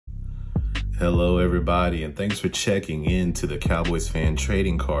Hello everybody, and thanks for checking in to the Cowboys Fan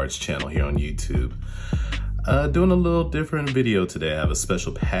Trading Cards channel here on YouTube. Doing a little different video today. I have a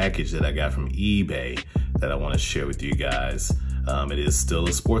special package that I got from eBay that I want to share with you guys. It is still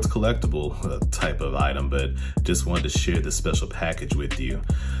a sports collectible type of item, but just wanted to share this special package with you.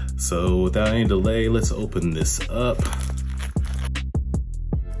 So without any delay, let's open this up.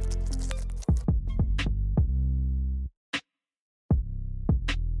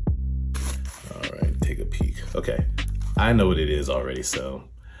 Okay, I know what it is already, so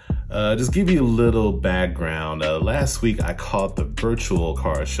just give you a little background. Last week I caught the virtual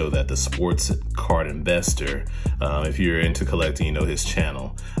card show that the Sports Card Investor, if you're into collecting, you know his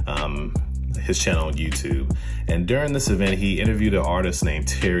channel on YouTube. And during this event, he interviewed an artist named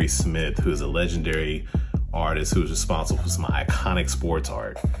Terry Smith, who is a legendary artist who is responsible for some iconic sports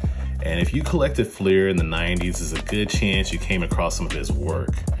art. And if you collected Fleer in the 90s, there's a good chance you came across some of his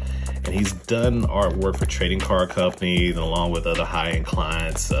work. And he's done artwork for trading card companies and along with other high-end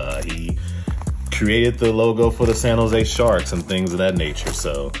clients. He created the logo for the San Jose Sharks and things of that nature.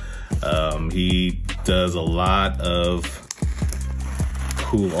 So he does a lot of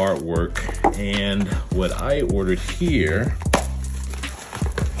cool artwork. And what I ordered here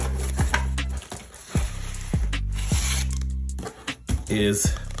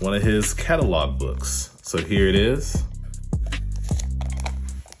is one of his catalog books. So here it is.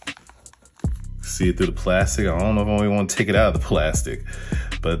 See it through the plastic. I don't know if I want to take it out of the plastic,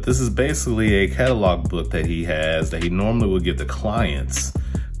 but this is basically a catalog book that he has that he normally would give to clients,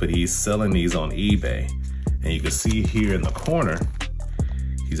 but he's selling these on eBay. And you can see here in the corner,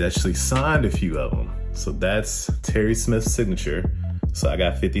 he's actually signed a few of them. So that's Terry Smith's signature. So I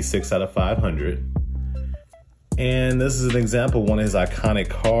got 56 out of 500. And this is an example of one of his iconic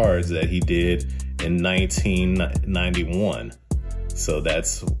cards that he did in 1991. So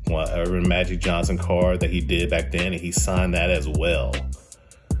that's a Magic Johnson card that he did back then, and he signed that as well.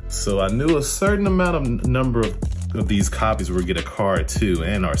 So I knew a certain number of these copies would get a card too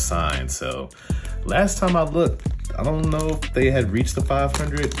and are signed. So last time I looked, I don't know if they had reached the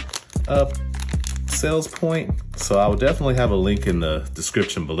 500 sales point. So I will definitely have a link in the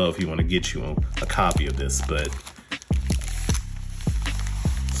description below if you want to get you a copy of this. But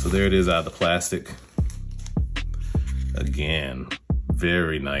so there it is out of the plastic. Again,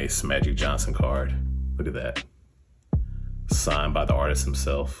 very nice Magic Johnson card. Look at that. Signed by the artist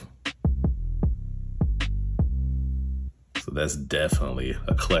himself. So that's definitely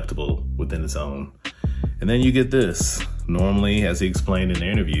a collectible within its own. And then you get this. Normally, as he explained in the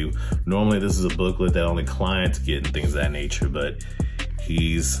interview, normally this is a booklet that only clients get and things of that nature, but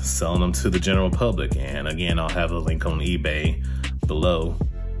he's selling them to the general public. And again, I'll have a link on eBay below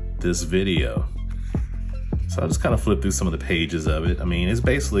this video. So I'll just kind of flip through some of the pages of it. I mean, it's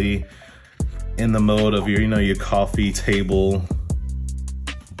basically in the mode of your, your coffee table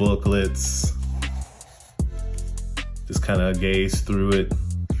booklets. Just kind of gaze through it.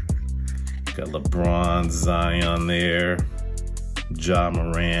 Got LeBron, Zion there, Ja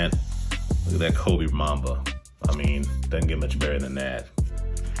Morant. Look at that Kobe Mamba. I mean, doesn't get much better than that.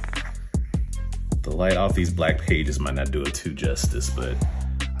 The light off these black pages might not do it too justice, but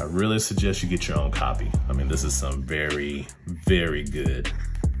I really suggest you get your own copy. I mean, this is some very, very good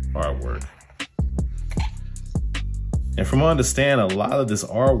artwork. And from what I understand, a lot of this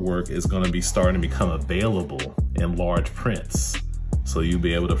artwork is going to be starting to become available in large prints. So you'll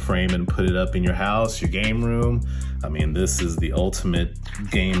be able to frame it and put it up in your house, your game room. I mean, this is the ultimate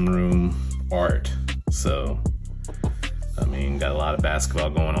game room art. So, I mean, got a lot of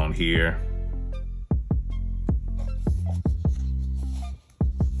basketball going on here.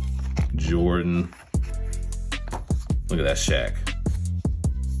 Jordan. Look at that Shaq.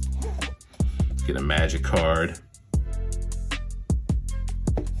 Get a Magic card.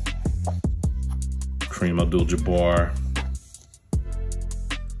 Kareem Abdul-Jabbar.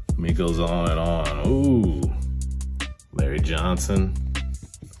 I mean, it goes on and on. Ooh. Larry Johnson.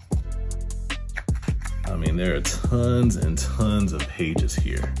 I mean, there are tons and tons of pages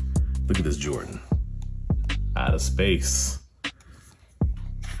here. Look at this Jordan. Out of space.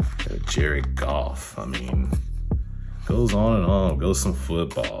 Jared Goff. I mean, goes on and on. Goes some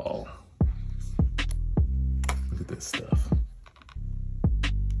football. Look at this stuff.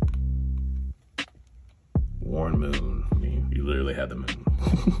 Warren Moon. I mean, you literally had the moon.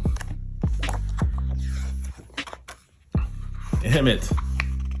 Damn it.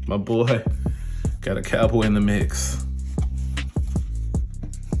 My boy got a cowboy in the mix.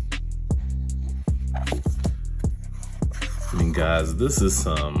 I mean, guys, this is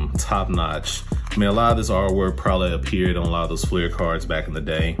some top-notch. I mean, a lot of this artwork probably appeared on a lot of those Fleer cards back in the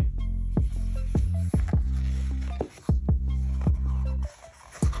day.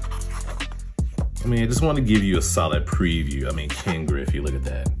 I mean, I just want to give you a solid preview. I mean, Ken Griffey, look at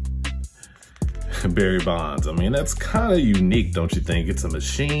that. Barry Bonds, I mean, that's kind of unique, don't you think? It's a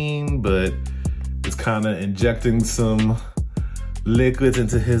machine, but it's kind of injecting some liquids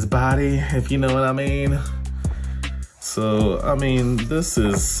into his body, if you know what I mean. So, I mean, this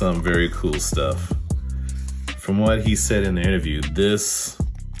is some very cool stuff. From what he said in the interview, this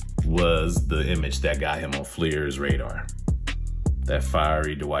was the image that got him on Fleer's radar. That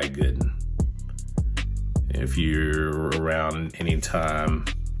fiery Dwight Gooden. If you're around any time,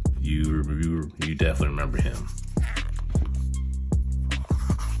 you definitely remember him.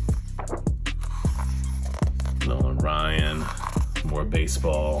 Nolan Ryan, more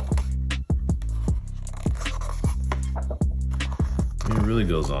baseball. It really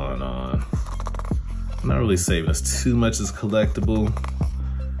goes on and on. I'm not really saving us too much as collectible.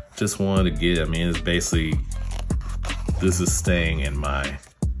 Just wanted to get, I mean, it's basically, this is staying in my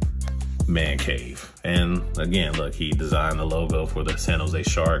man cave. And again, look, he designed the logo for the San Jose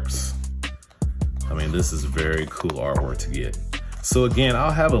Sharks. I mean, this is very cool artwork to get. So again,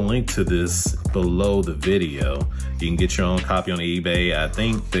 I'll have a link to this below the video. You can get your own copy on eBay. I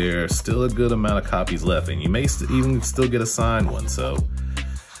think there's still a good amount of copies left, and you may even still get a signed one. So,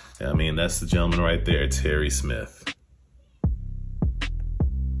 I mean, that's the gentleman right there, Terry Smith.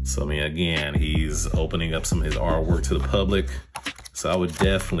 So, I mean, again, he's opening up some of his artwork to the public. So I would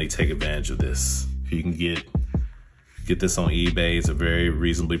definitely take advantage of this. If you can get this on eBay, it's a very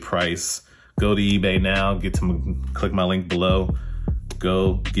reasonably priced. Go to eBay now, click my link below.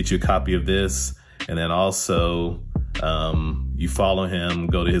 Go get you a copy of this. And then also, you follow him,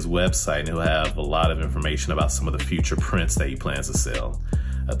 go to his website, and he'll have a lot of information about some of the future prints that he plans to sell.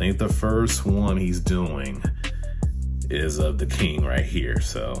 I think the first one he's doing is of the King right here.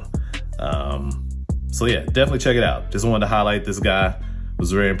 So yeah, definitely check it out. Just wanted to highlight this guy.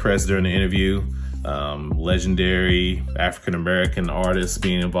 Was very impressed during the interview. Legendary African-American artist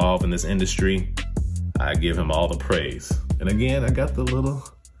being involved in this industry. I give him all the praise. And again, I got the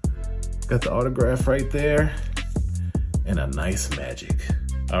autograph right there and a nice magic.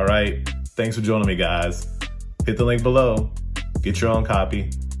 All right, thanks for joining me, guys. Hit the link below, get your own copy,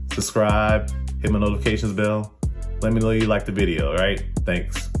 subscribe, hit my notifications bell. Let me know you liked the video, all right?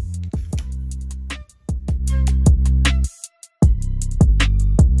 Thanks.